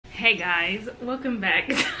Hey guys, welcome back.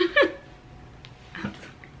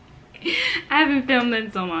 I haven't filmed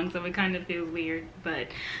in so long, so it kind of feels weird, but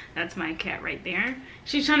that's my cat right there.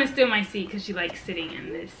 She's trying to steal my seat because she likes sitting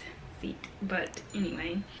in this seat. But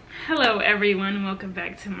anyway, hello everyone, welcome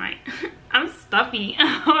back to my I'm stuffy.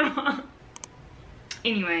 Hold on.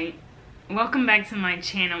 Anyway, welcome back to my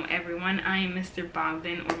channel everyone. I am Mr.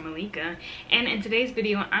 Bogdan or Malika, and in today's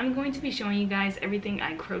video I'm going to be showing you guys everything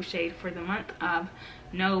I crocheted for the month of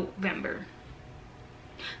November.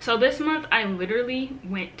 So this month I literally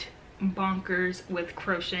went bonkers with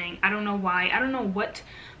crocheting. I don't know why. I don't know what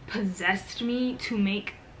possessed me to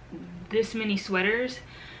make this many sweaters,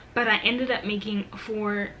 but I ended up making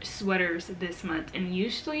 4 sweaters this month, and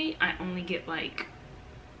usually I only get like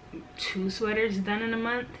 2 sweaters done in a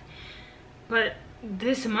month. But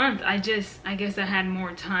this month I guess I had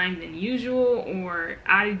more time than usual, or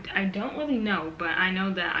I don't really know, but I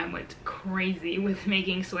know that I went crazy with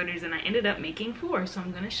making sweaters and I ended up making 4. So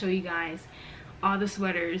I'm gonna show you guys all the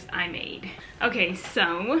sweaters I made. Okay,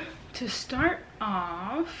 so to start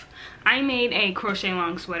off, I made a crochet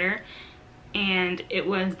long sweater, and it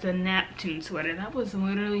was the Neptune sweater. That was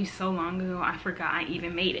literally so long ago I forgot I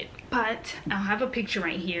even made it, but I'll have a picture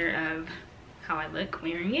right here of how I look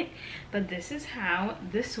wearing it. But this is how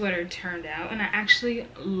this sweater turned out, and I actually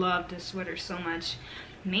love this sweater so much,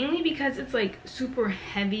 mainly because it's like super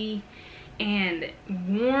heavy and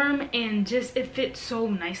warm, and just it fits so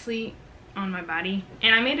nicely on my body.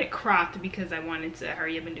 And I made it cropped because I wanted to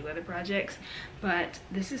hurry up and do other projects, but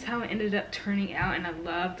this is how it ended up turning out, and I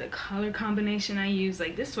love the color combination I used.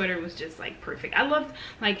 Like, this sweater was just like perfect. I loved,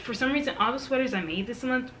 like, for some reason all the sweaters I made this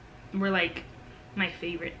month were like my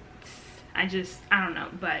favorite. I don't know,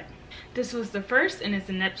 but this was the first, and it's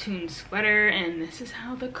a Neptune sweater, and this is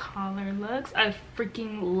how the collar looks. I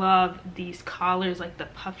freaking love these collars, like the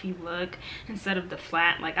puffy look instead of the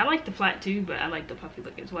flat. Like, I like the flat too, but I like the puffy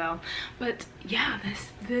look as well. But yeah,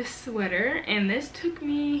 this sweater, and this took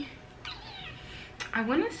me, I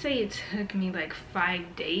want to say it took me like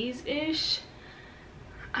 5 days ish.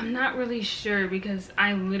 I'm not really sure because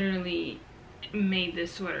I literally made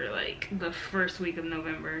this sweater like the first week of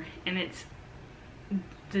November, and it's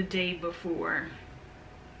the day before.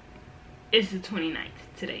 It's the 29th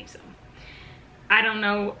today, so I don't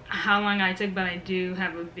know how long I took, but I do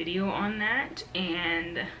have a video on that,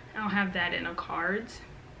 and I'll have that in a cards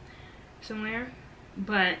somewhere.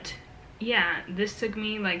 But yeah, this took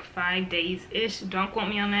me like 5 days ish. Don't quote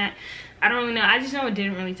me on that. I don't really know. I just know it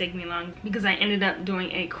didn't really take me long because I ended up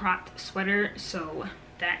doing a cropped sweater. So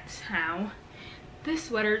that's how this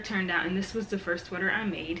sweater turned out, and this was the first sweater I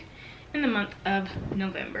made in the month of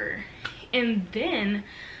November. And then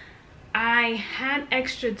I had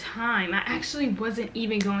extra time. I actually wasn't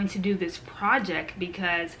even going to do this project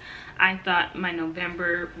because I thought my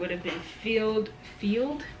November would have been filled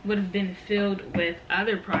with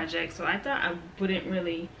other projects. So I thought I wouldn't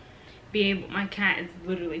really be able, my cat is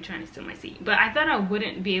literally trying to steal my seat, but I thought I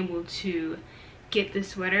wouldn't be able to get this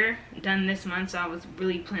sweater done this month, so I was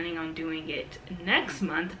really planning on doing it next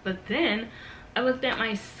month. But then I looked at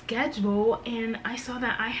my schedule and I saw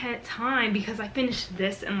that I had time because I finished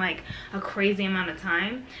this in like a crazy amount of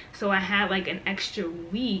time. So I had like an extra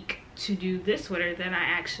week to do this sweater that I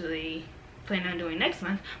actually plan on doing next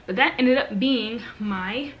month. But that ended up being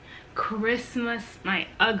my Christmas, my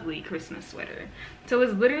ugly Christmas sweater. So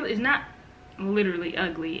it's not literally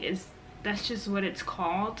ugly, that's just what it's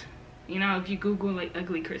called. You know, if you Google like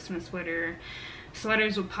ugly Christmas sweater,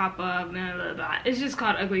 sweaters will pop up, blah, blah, blah. It's just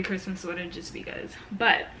called ugly Christmas sweater just because.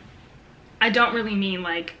 But I don't really mean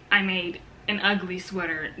like I made an ugly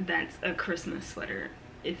sweater that's a Christmas sweater,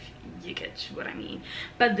 if you catch what I mean.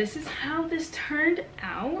 But this is how this turned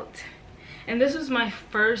out. And this was my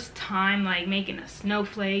first time like making a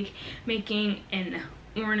snowflake, making an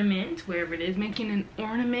ornament, wherever it is, making an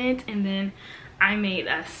ornament, and then I made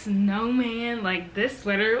a snowman. Like, this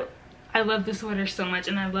sweater, I love this sweater so much,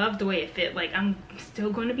 and I love the way it fit. Like, I'm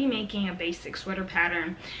still going to be making a basic sweater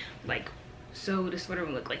pattern, like, so the sweater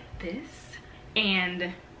will look like this.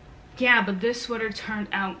 And yeah, but this sweater turned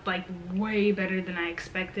out like way better than I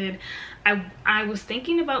expected. I was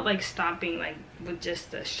thinking about like stopping like with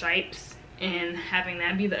just the stripes and having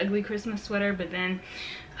that be the ugly Christmas sweater, but then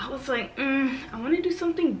I was like, I want to do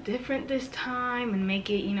something different this time and make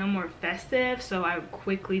it, you know, more festive. So I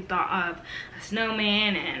quickly thought of a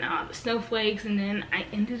snowman and all the snowflakes, and then I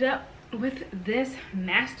ended up with this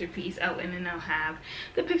masterpiece. Oh, and then I'll have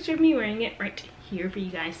the picture of me wearing it right here for you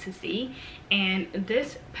guys to see. And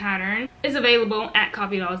this pattern is available at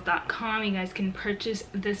copydolls.com. You guys can purchase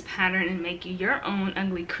this pattern and make your own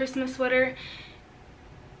ugly Christmas sweater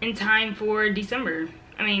in time for December.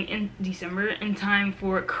 in December, in time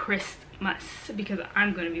for Christmas, because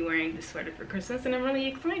I'm going to be wearing this sweater for Christmas and I'm really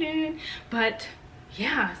excited. But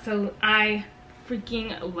yeah, so I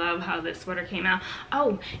freaking love how this sweater came out.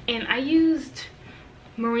 Oh, and I used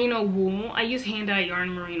merino wool. I used hand-dyed yarn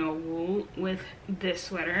merino wool with this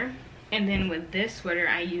sweater, and then with this sweater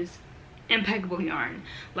I used impeccable yarn.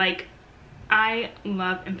 Like, I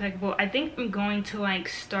love impeccable. I think I'm going to like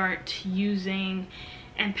start using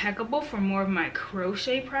impeccable for more of my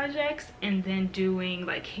crochet projects, and then doing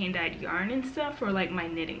like hand-dyed yarn and stuff for like my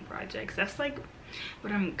knitting projects. That's like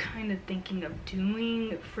what I'm kind of thinking of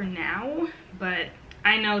doing for now. But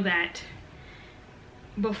I know that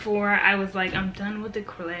before I was like, I'm done with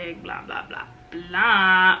acrylic, blah blah blah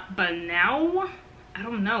blah, but now I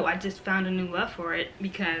don't know, I just found a new love for it,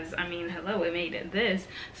 because I mean, hello, it made it this.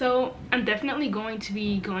 So I'm definitely going to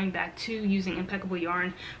be going back to using impeccable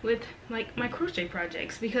yarn with like my crochet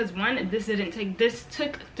projects, because one, this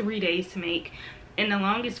took 3 days to make, and the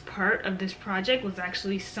longest part of this project was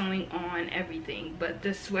actually sewing on everything, but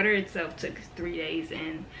the sweater itself took 3 days.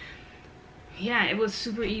 And yeah, it was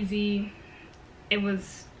super easy. It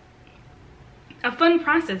was a fun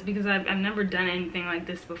process because I've never done anything like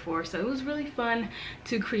this before, so it was really fun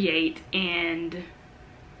to create. And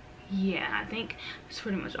yeah, I think that's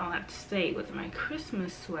pretty much all I have to say with my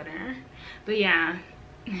Christmas sweater. But yeah,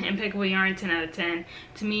 impeccable yarn, 10 out of 10.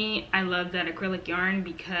 To me, I love that acrylic yarn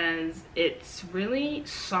because it's really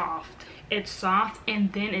soft. It's soft,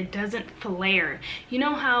 and then it doesn't flare. You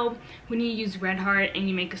know how when you use Red Heart and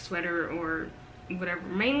you make a sweater or whatever,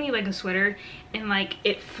 mainly like a sweater, and like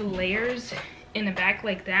it flares in the back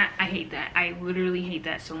like that? I hate that. I literally hate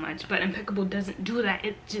that so much. But impeccable doesn't do that.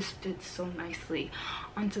 It just fits so nicely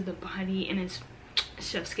onto the body, and it's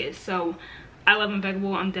chef's kiss. So I love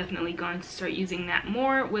impeccable. I'm definitely going to start using that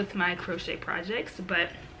more with my crochet projects.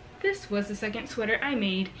 But this was the second sweater I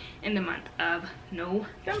made in the month of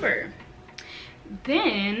November.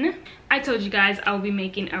 Then I told you guys I will be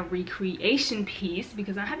making a recreation piece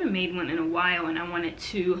because I haven't made one in a while, and I wanted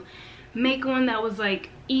to make one that was like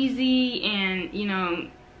easy, and you know,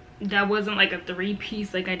 that wasn't like a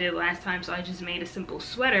 3-piece like I did last time. So I just made a simple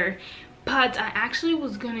sweater. But I actually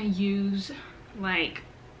was gonna use like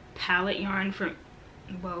palette yarn from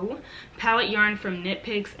Knit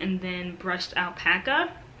Picks, and then brushed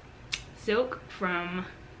alpaca silk from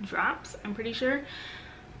Drops, I'm pretty sure.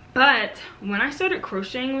 But when I started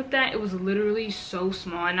crocheting with that, it was literally so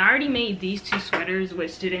small, and I already made these 2 sweaters,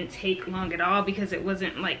 which didn't take long at all because it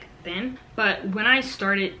wasn't like thin. But when I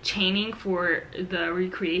started chaining for the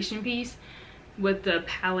recreation piece with the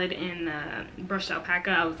palette and the brushed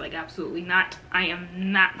alpaca, I was like, absolutely not. I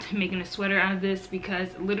am not making a sweater out of this, because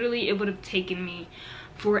literally it would have taken me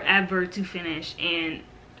forever to finish, and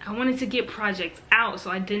I wanted to get projects out,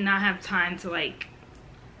 so I did not have time to like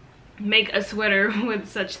make a sweater with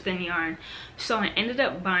such thin yarn. So I ended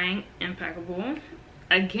up buying impeccable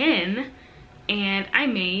again, and I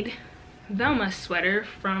made Velma's sweater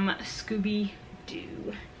from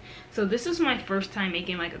Scooby-Doo. So this is my first time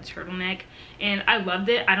making like a turtleneck, and I loved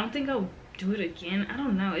it. I don't think I'll do it again. I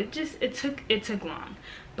don't know, it took long.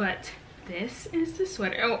 But this is the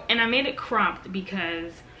sweater. Oh, and I made it cropped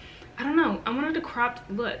because I don't know, I wanted a cropped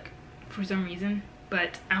look for some reason.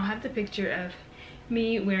 But I'll have the picture of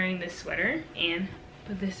me wearing this sweater,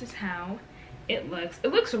 but this is how it looks. It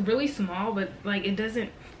looks really small, but like it doesn't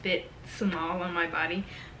fit small on my body,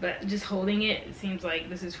 but just holding it, it seems like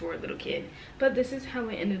this is for a little kid. But this is how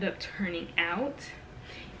it ended up turning out,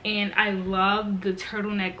 and I love the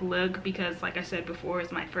turtleneck look because, like I said before,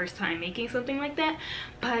 it's my first time making something like that.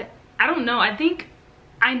 But I don't know,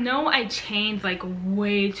 I know I chained like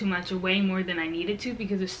way too much, way more than I needed to,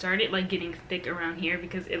 because it started like getting thick around here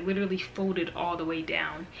because it literally folded all the way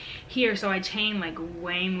down here. So I chained like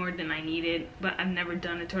way more than I needed, but I've never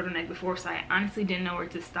done a turtleneck before, so I honestly didn't know where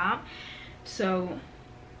to stop. So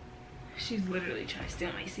she's literally trying to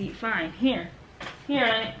steal my seat. Fine, here,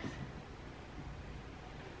 Onyx.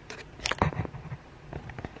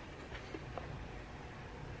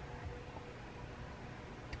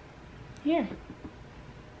 Here.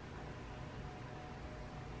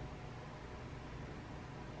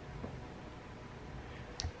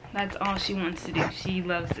 That's all she wants to do. She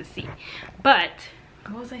loves to see. But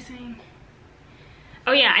what was I saying?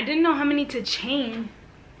 Oh yeah, I didn't know how many to chain,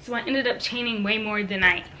 so I ended up chaining way more than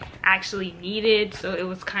I actually needed. So it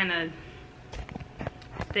was kind of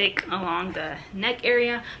thick along the neck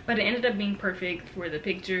area, but it ended up being perfect for the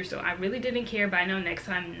picture. So I really didn't care, but I know next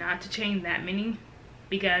time not to chain that many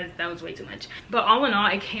because that was way too much. But all in all,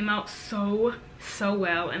 it came out so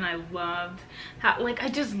well, and I loved how, like, I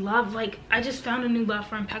just found a new love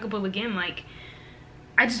for impeccable again. Like,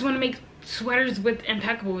 I just want to make sweaters with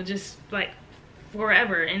impeccable, just like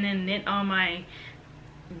forever, and then knit all my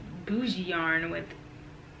bougie yarn with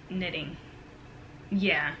knitting.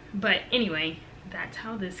 Yeah, but anyway, that's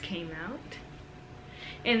how this came out.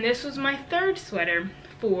 And this was my third sweater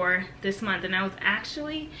for this month, and I was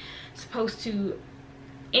actually supposed to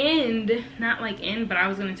end, not like end, but I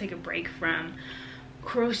was going to take a break from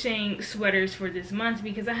crocheting sweaters for this month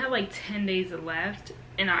because I had like 10 days left,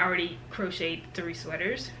 and I already crocheted 3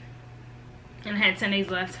 sweaters, and I had 10 days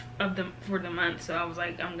left of them for the month. So I was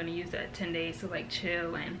like, I'm gonna use that 10 days to like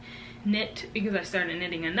chill and knit, because I started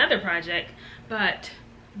knitting another project. But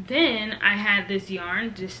then I had this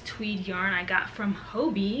yarn, this tweed yarn I got from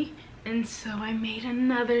Hobbii, and so I made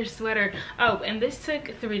another sweater. Oh, and this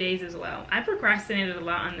took 3 days as well. I procrastinated a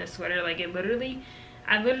lot on this sweater. Like, I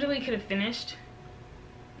literally could have finished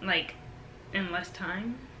like in less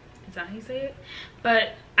time. Is that how you say it?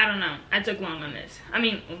 But I don't know, I took long on this. I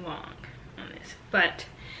mean, long on this. But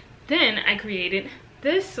then I created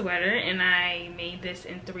this sweater, and I made this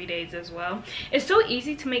in 3 days as well. It's so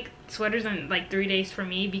easy to make sweaters in like 3 days for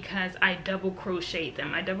me because I double crocheted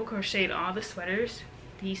them. I double crocheted all the sweaters,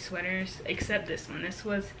 these sweaters, except this one. This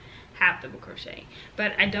was half double crochet,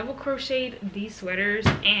 but I double crocheted these sweaters,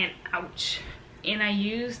 and ouch, and I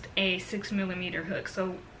used a 6mm hook.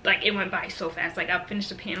 So like, it went by so fast. Like, I'll finish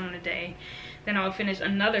a panel in a day, then I'll finish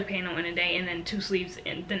another panel in a day, and then 2 sleeves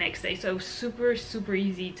in the next day. So super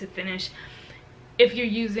easy to finish if you're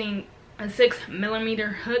using a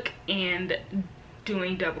 6mm hook and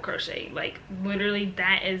doing double crochet. Like, literally,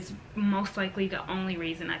 that is most likely the only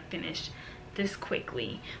reason I finished this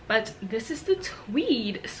quickly. But this is the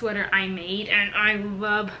tweed sweater I made, and I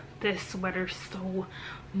love this sweater so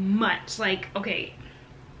much. Like, okay,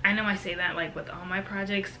 I know I say that like with all my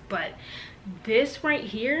projects, but this right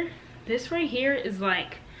here is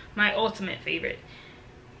like my ultimate favorite,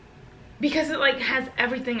 because it like has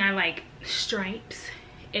everything I like. Stripes,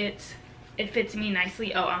 it fits me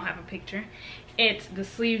nicely. Oh, I'll have a picture. The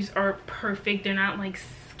sleeves are perfect, they're not like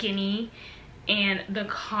skinny, and the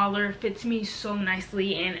collar fits me so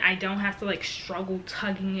nicely, and I don't have to like struggle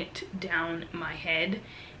tugging it down my head.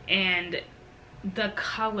 And the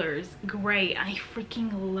colors, gray, I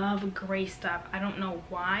freaking love gray stuff. I don't know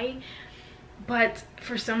why, but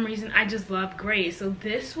for some reason I just love gray. So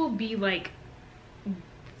this will be like,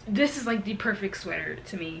 this is like the perfect sweater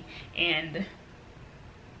to me, and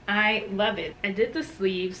I love it. I did the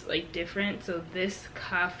sleeves like different, so this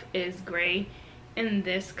cuff is gray, and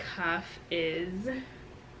this cuff is,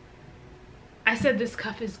 I said this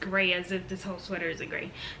cuff is gray as if this whole sweater isn't gray.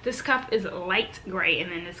 This cuff is light gray,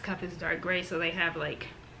 and then this cuff is dark gray, so they have like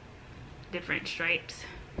different stripes.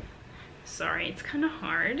 Sorry, it's kind of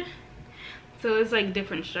hard. So it's like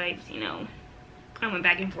different stripes, you know. I went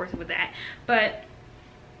back and forth with that. But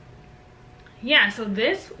yeah, so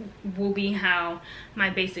this will be how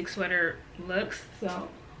my basic sweater looks.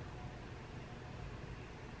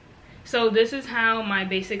 So this is how my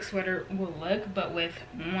basic sweater will look, but with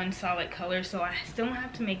one solid color. So I still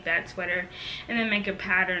have to make that sweater and then make a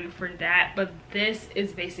pattern for that, but this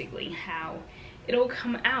is basically how it'll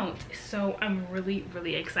come out. So I'm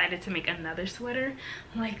really excited to make another sweater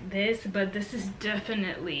like this, but this is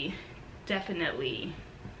definitely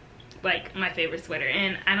like my favorite sweater.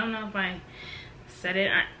 And I don't know if I said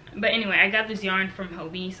it, but anyway, I got this yarn from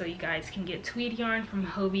Hobbii, so you guys can get tweed yarn from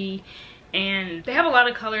Hobbii, and they have a lot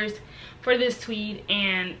of colors for this tweed,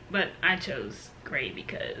 but I chose gray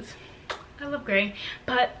because I love gray.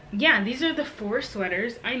 But yeah, these are the 4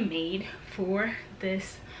 sweaters I made for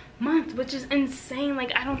this month, which is insane.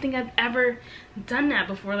 Like, I don't think I've ever done that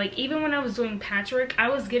before. Like, even when I was doing patchwork, I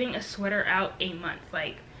was getting a sweater out a month.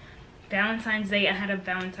 Like, Valentine's Day, I had a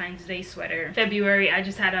Valentine's Day sweater. February, I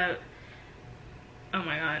just had a, oh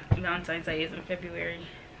my god, Valentine's Day is in February.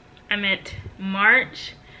 I meant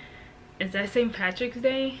March. Is that St. Patrick's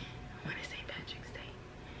Day? When is St. Patrick's Day?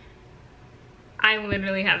 I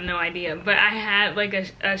literally have no idea, but I had like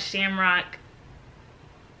a shamrock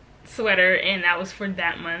sweater, and that was for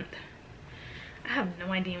that month. I have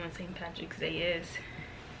no idea when St. Patrick's Day is.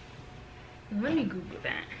 Let me Google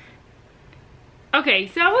that. Okay,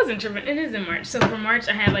 so I wasn't tripping. It is in March. So for March,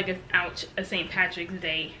 I had like a St. Patrick's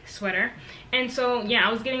Day sweater. And so, yeah,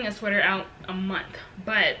 I was getting a sweater out a month.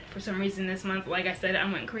 But for some reason this month, like I said,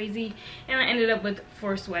 I went crazy. And I ended up with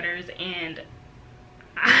 4 sweaters. And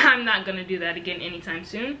I'm not going to do that again anytime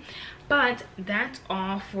soon. But that's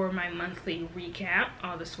all for my monthly recap,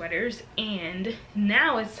 all the sweaters. And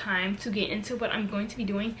now it's time to get into what I'm going to be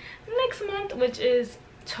doing next month, which is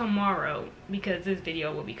tomorrow, because this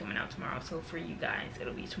video will be coming out tomorrow. So for you guys,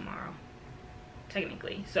 it'll be tomorrow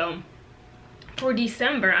technically. So for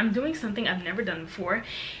December, I'm doing something I've never done before,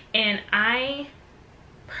 and I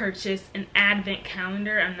purchased an advent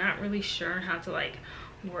calendar. I'm not really sure how to like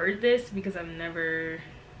word this because I've never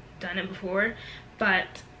done it before,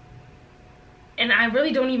 and I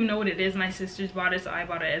really don't even know what it is. My sisters bought it, so I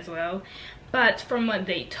bought it as well. But from what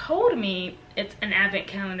they told me, it's an advent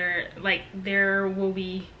calendar. Like, there will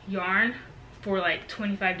be yarn for like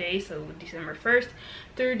 25 days, so December 1st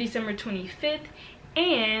through December 25th,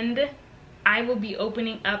 and I will be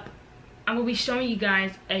showing you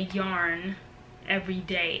guys a yarn every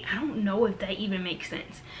day. I don't know if that even makes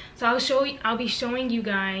sense. So I'll be showing you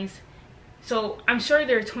guys, so I'm sure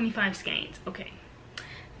there are 25 skeins. Okay,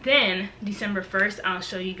 then December 1st I'll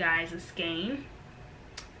show you guys a skein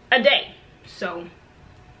a day. So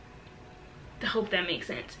I hope that makes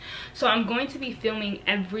sense. So I'm going to be filming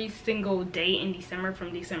every single day in December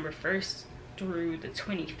from December 1st through the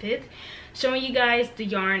 25th, showing you guys the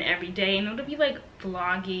yarn every day, and it'll be like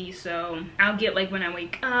vloggy. So I'll get like when I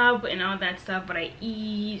wake up and all that stuff, what I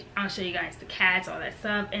eat. I'll show you guys the cats, all that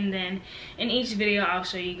stuff, and then in each video I'll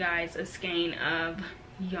show you guys a skein of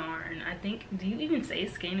yarn. I think, do you even say a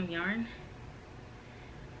skein of yarn?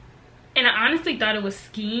 And I honestly thought it was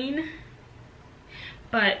skein,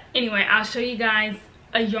 but anyway, I'll show you guys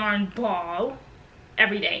a yarn ball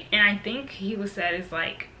every day, and I think he was said it's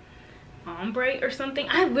like ombre or something.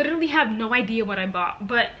 I literally have no idea what I bought,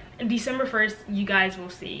 but December 1st you guys will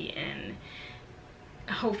see, and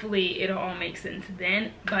hopefully it'll all make sense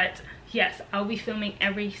then. But yes, I'll be filming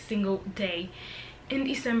every single day in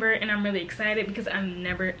December, and I'm really excited because I've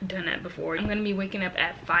never done that before. I'm gonna be waking up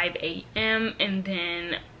at 5 a.m. and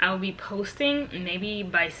then I'll be posting maybe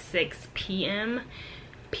by 6 p.m.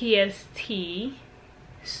 PST.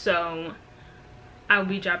 So I'll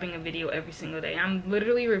be dropping a video every single day. I'm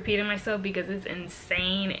literally repeating myself because it's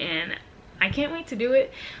insane and I can't wait to do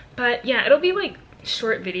it. But yeah, it'll be like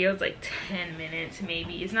short videos, like 10 minutes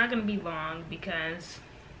maybe. It's not gonna be long because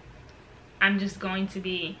I'm just going to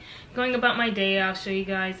be going about my day. I'll show you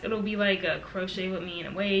guys. It'll be like a crochet with me in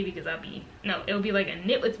a way because it'll be like a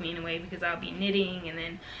knit with me in a way because I'll be knitting, and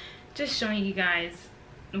then just showing you guys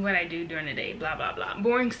what I do during the day, blah blah blah,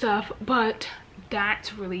 boring stuff. But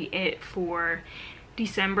that's really it for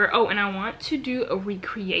December. Oh, and I want to do a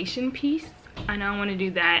recreation piece. I know I want to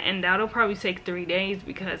do that, and that'll probably take 3 days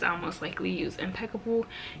because I'll most likely use impeccable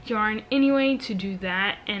yarn anyway to do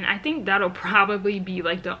that. And I think that'll probably be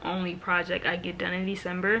like the only project I get done in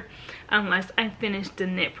December, unless I finish the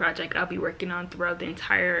knit project I'll be working on throughout the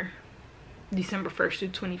entire December 1st to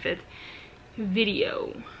 25th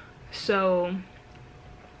video. So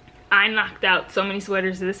I knocked out so many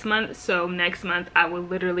sweaters this month, so next month I will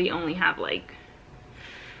literally only have like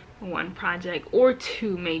 1 project or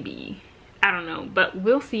 2 maybe. I don't know, but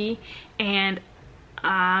we'll see. And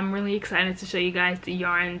I'm really excited to show you guys the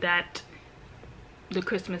yarn, the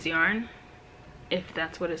Christmas yarn, if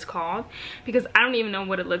that's what it's called, because I don't even know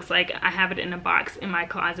what it looks like. I have it in a box in my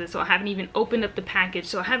closet, so I haven't even opened up the package,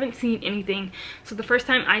 so I haven't seen anything. So the first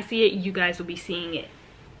time I see it, you guys will be seeing it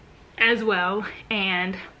as well.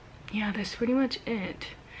 And yeah, that's pretty much it.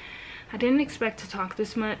 I didn't expect to talk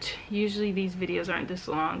this much. Usually these videos aren't this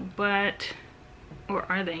long, but,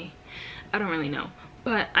 or are they? I don't really know.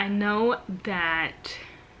 But I know that,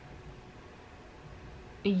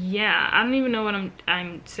 yeah, I don't even know what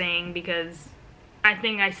I'm saying because I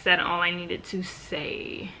think I said all I needed to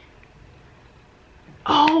say.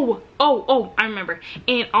 Oh, I remember.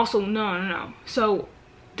 And also, no. So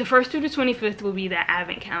the 1st through the 25th will be that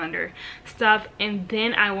advent calendar stuff, and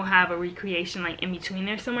then I will have a recreation like in between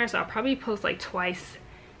there somewhere. So I'll probably post like twice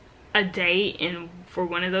a day for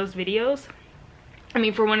one of those videos.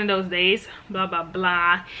 For one of those days, blah blah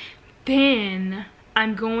blah. Then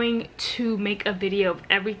I'm going to make a video of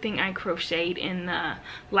everything I crocheted in the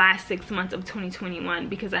last 6 months of 2021,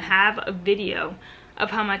 because I have a video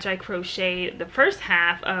of how much I crocheted the first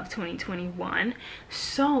half of 2021.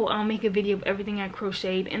 So I'll make a video of everything I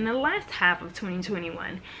crocheted in the last half of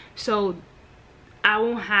 2021. So I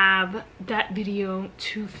will have that video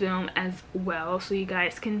to film as well, so you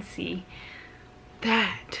guys can see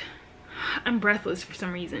that. I'm breathless for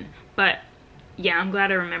some reason, but yeah, I'm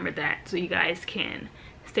glad I remembered that, so you guys can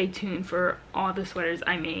stay tuned for all the sweaters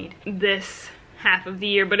I made this half of the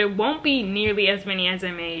year. But it won't be nearly as many as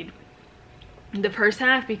I made the first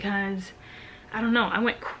half because I don't know, I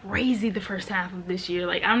went crazy the first half of this year.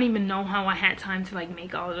 Like, I don't even know how I had time to like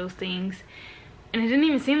make all of those things, and it didn't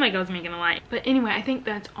even seem like I was making a lot. But anyway, I think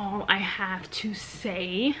that's all I have to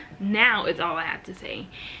say. Now it's all I have to say.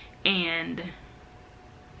 And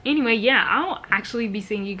anyway, yeah, I'll actually be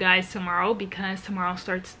seeing you guys tomorrow because tomorrow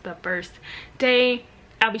starts the first day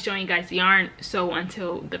I'll be showing you guys the yarn. So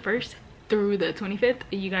until the 1st through the 25th,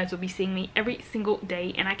 you guys will be seeing me every single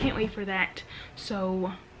day, and I can't wait for that.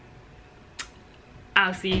 So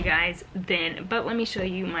I'll see you guys then. But let me show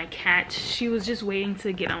you my cat. She was just waiting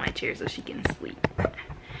to get on my chair so she can sleep,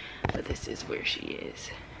 but this is where she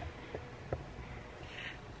is.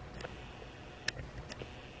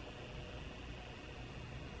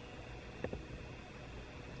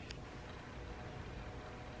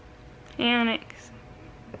 Hey, Onyx.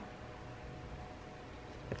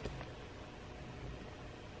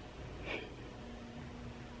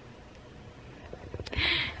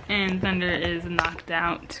 And Thunder is knocked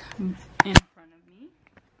out in front of me.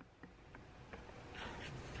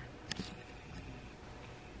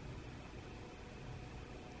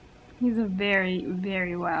 He's a very,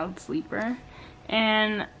 very wild sleeper.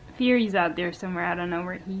 And Fury's out there somewhere. I don't know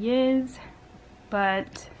where he is.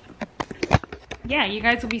 But yeah, you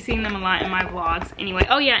guys will be seeing them a lot in my vlogs. Anyway,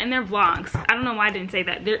 oh yeah, in their vlogs. I don't know why I didn't say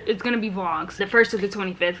that. It's gonna be vlogs. The 1st to the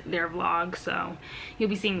 25th, they're vlogs. So you'll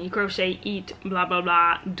be seeing me crochet, eat, blah, blah,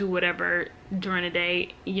 blah, do whatever during the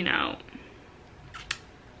day, you know.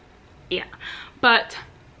 Yeah, but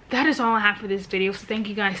that is all I have for this video. So thank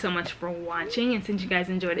you guys so much for watching, and since you guys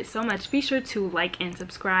enjoyed it so much, be sure to like and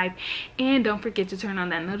subscribe, and don't forget to turn on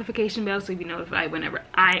that notification bell so you'll be notified whenever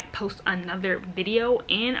I post another video,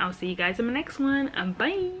 and I'll see you guys in my next one.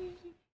 Bye.